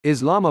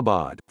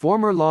Islamabad,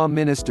 former Law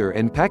Minister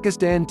and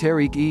Pakistan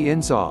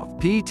Tehreek-e-Insaf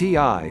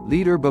 (PTI)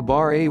 leader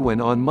Babar Awan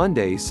on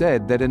Monday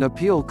said that an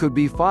appeal could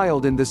be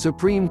filed in the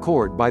Supreme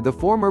Court by the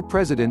former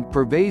President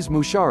Pervez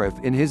Musharraf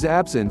in his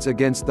absence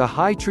against the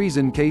high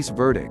treason case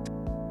verdict.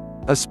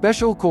 A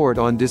special court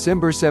on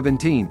December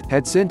 17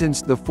 had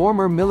sentenced the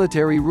former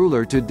military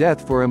ruler to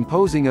death for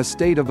imposing a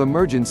state of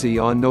emergency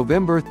on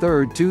November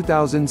 3,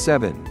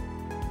 2007.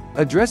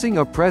 Addressing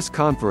a press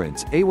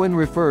conference, Awan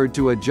referred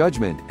to a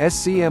judgment,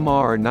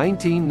 SCMR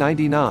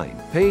 1999,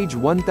 page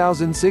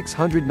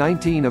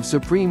 1619 of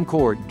Supreme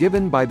Court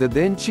given by the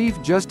then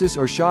Chief Justice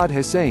Ershad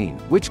Hussain,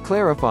 which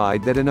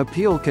clarified that an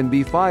appeal can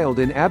be filed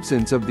in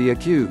absence of the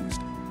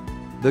accused.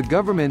 The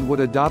government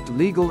would adopt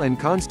legal and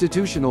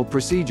constitutional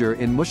procedure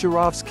in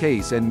Musharraf's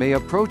case and may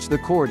approach the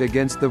court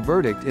against the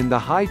verdict in the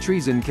high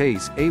treason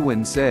case,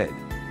 Awan said.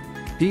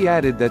 He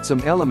added that some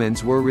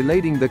elements were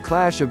relating the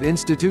clash of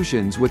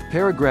institutions with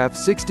paragraph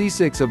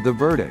 66 of the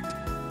verdict.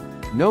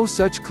 No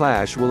such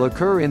clash will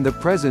occur in the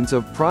presence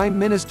of Prime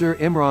Minister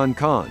Imran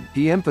Khan,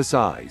 he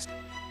emphasized.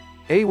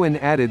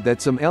 Awan added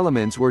that some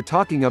elements were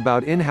talking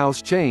about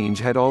in-house change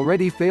had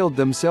already failed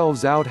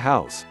themselves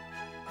out-house.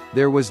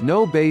 There was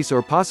no base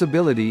or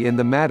possibility in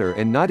the matter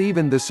and not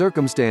even the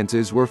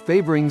circumstances were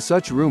favoring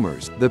such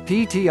rumors, the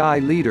PTI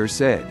leader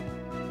said.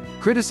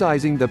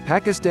 Criticizing the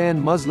Pakistan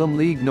Muslim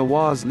League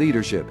Nawaz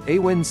leadership,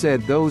 Awan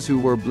said those who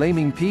were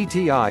blaming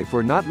PTI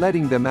for not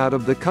letting them out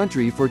of the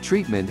country for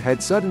treatment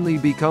had suddenly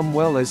become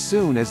well as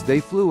soon as they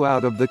flew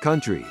out of the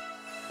country.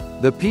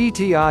 The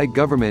PTI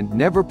government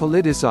never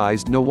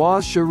politicized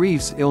Nawaz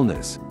Sharif's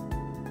illness.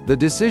 The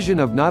decision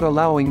of not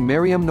allowing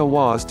Maryam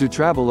Nawaz to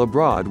travel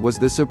abroad was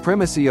the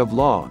supremacy of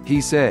law, he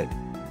said.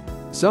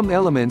 Some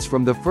elements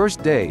from the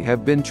first day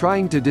have been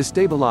trying to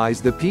destabilize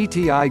the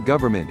PTI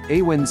government,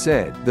 Awan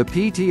said. The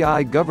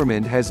PTI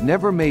government has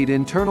never made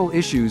internal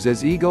issues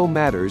as ego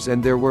matters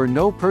and there were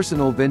no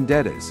personal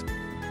vendettas.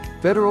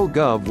 Federal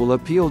Gov will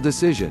appeal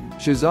decision,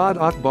 Shahzad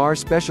Akbar,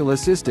 special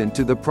assistant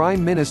to the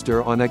Prime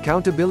Minister on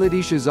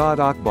accountability. Shahzad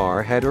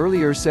Akbar had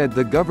earlier said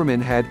the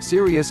government had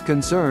serious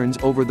concerns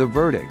over the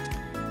verdict.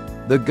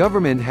 The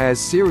government has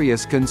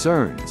serious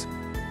concerns.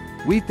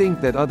 We think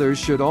that others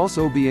should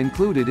also be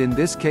included in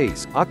this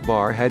case,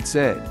 Akbar had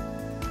said.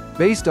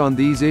 Based on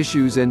these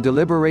issues and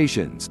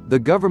deliberations, the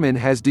government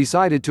has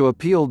decided to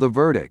appeal the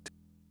verdict.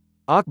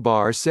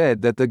 Akbar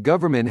said that the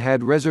government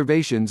had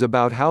reservations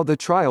about how the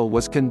trial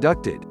was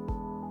conducted.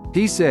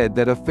 He said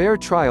that a fair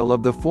trial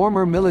of the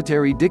former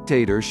military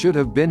dictator should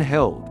have been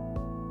held.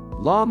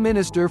 Law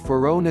Minister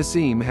Farouk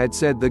Naseem had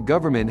said the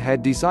government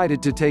had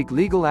decided to take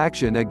legal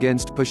action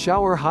against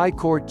Peshawar High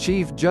Court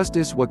Chief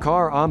Justice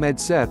Waqar Ahmed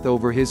Seth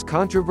over his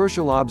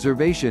controversial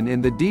observation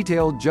in the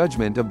detailed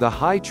judgment of the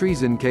high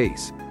treason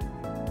case.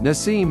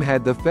 Naseem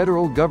had the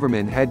federal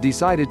government had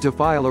decided to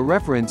file a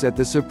reference at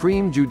the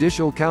Supreme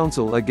Judicial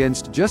Council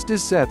against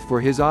Justice Seth for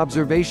his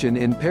observation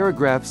in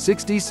paragraph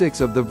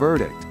 66 of the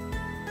verdict.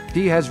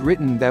 He has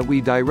written that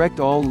we direct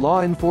all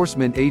law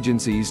enforcement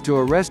agencies to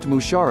arrest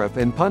Musharraf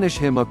and punish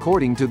him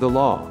according to the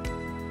law.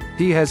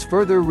 He has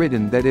further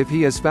written that if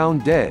he is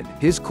found dead,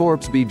 his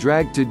corpse be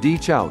dragged to D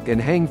Chowk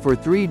and hanged for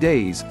 3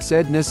 days,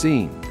 said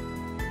Naseem.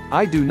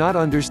 I do not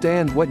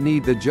understand what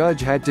need the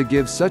judge had to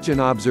give such an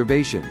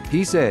observation,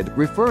 he said,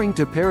 referring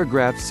to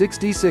paragraph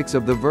 66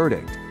 of the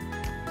verdict.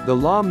 The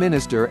law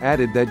minister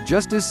added that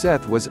Justice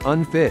Seth was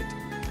unfit.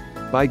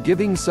 By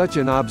giving such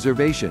an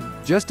observation,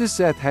 Justice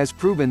Seth has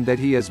proven that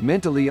he is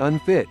mentally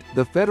unfit,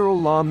 the federal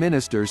law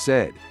minister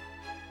said.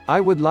 I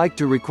would like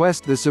to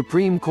request the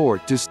Supreme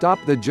Court to stop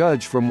the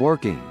judge from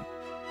working.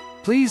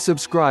 Please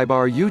subscribe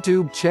our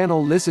YouTube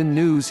channel Listen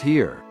News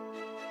here.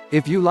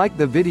 If you like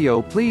the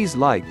video, please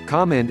like,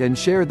 comment and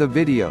share the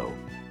video.